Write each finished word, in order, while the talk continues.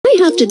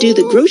have to do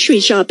the grocery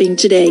shopping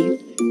today.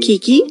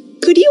 Kiki,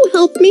 could you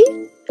help me?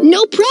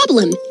 No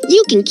problem.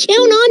 You can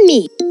count on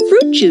me.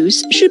 Fruit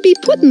juice should be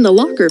put in the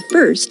locker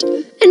first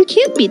and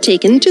can't be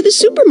taken to the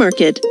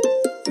supermarket.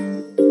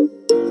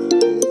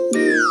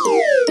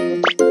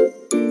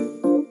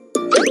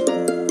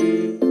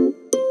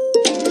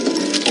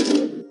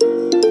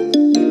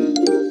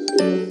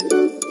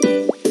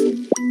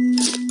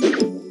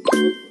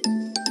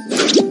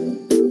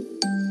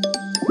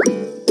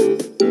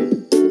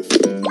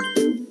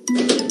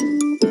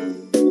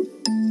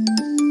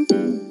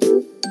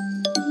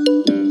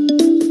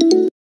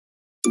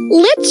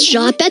 Let's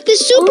shop at the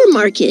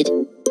supermarket.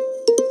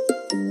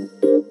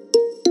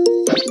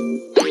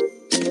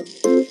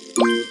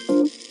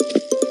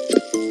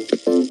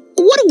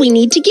 What do we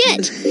need to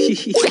get?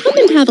 Come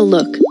and have a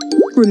look.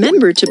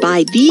 Remember to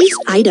buy these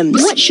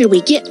items. What should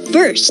we get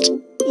first?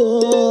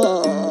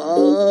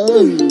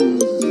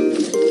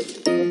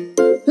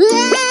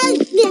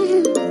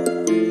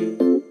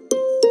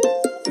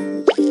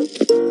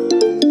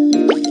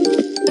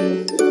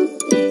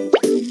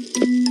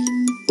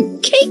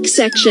 Cake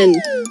section.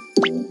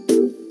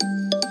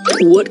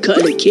 What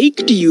kind of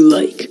cake do you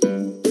like?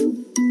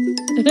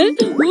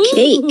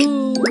 Cake,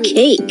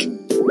 cake,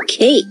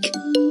 cake.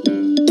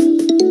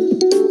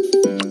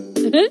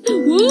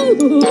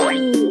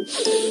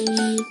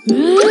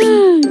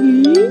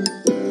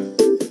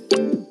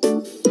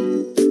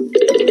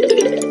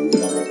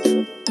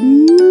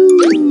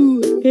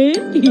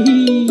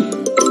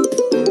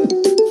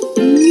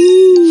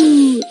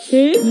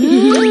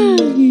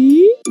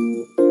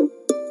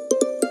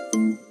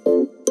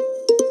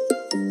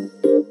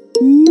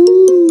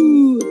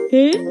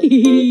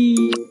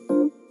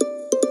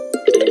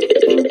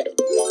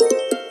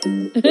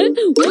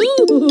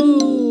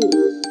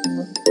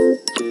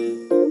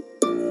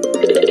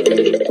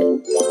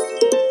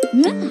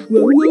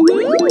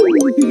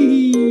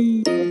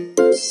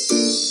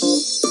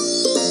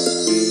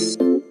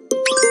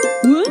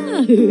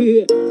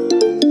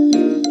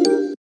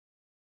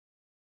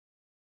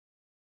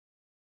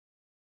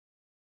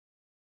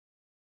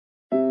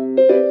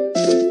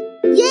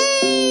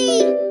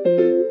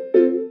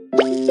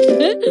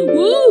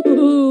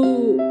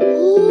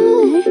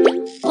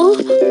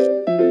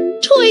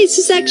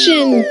 Toys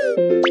section.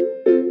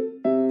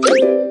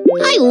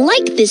 I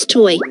like this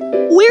toy.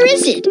 Where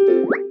is it?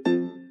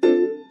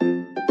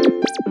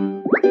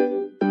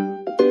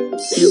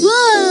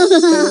 Whoa!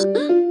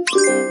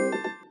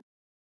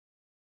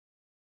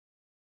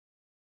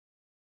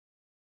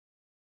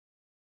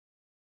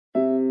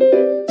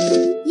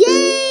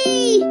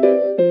 Yay!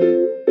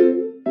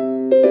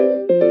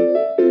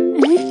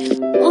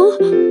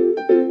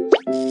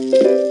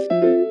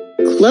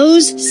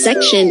 Clothes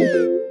section.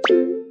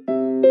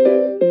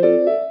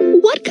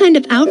 What kind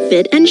of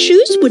outfit and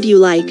shoes would you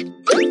like?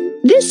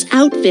 This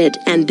outfit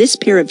and this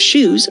pair of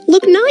shoes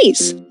look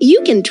nice.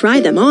 You can try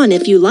them on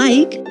if you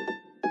like.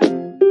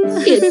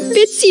 It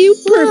fits you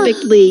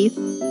perfectly.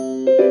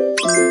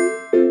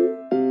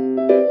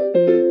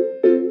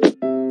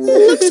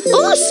 Looks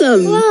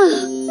awesome.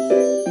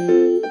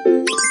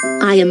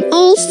 I am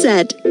all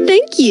set.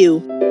 Thank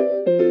you.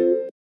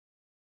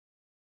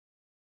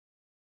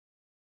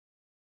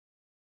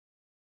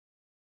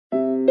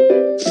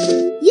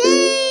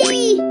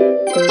 Yay!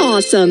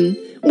 Awesome.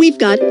 We've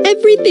got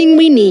everything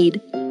we need.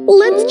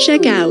 Let's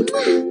check out.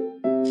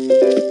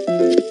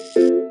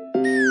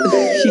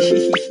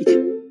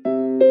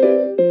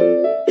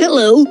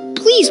 Hello,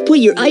 please put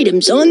your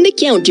items on the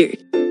counter.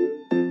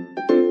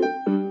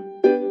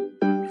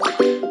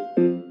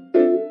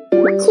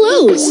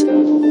 Clothes.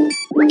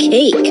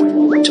 Cake.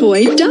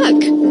 Toy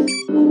duck.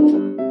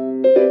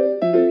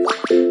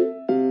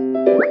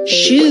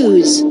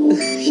 Shoes.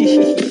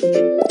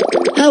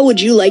 How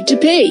would you like to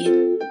pay?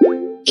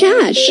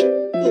 Cash.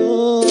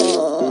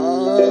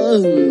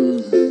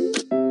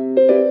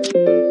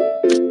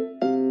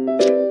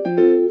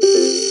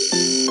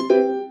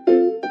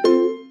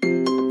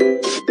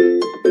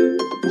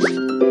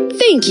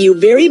 Thank you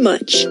very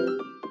much.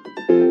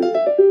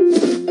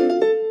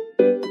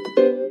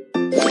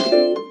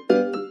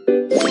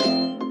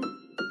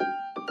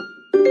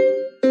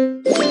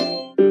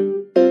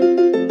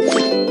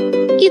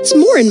 It's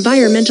more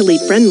environmentally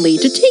friendly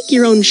to take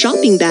your own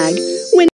shopping bag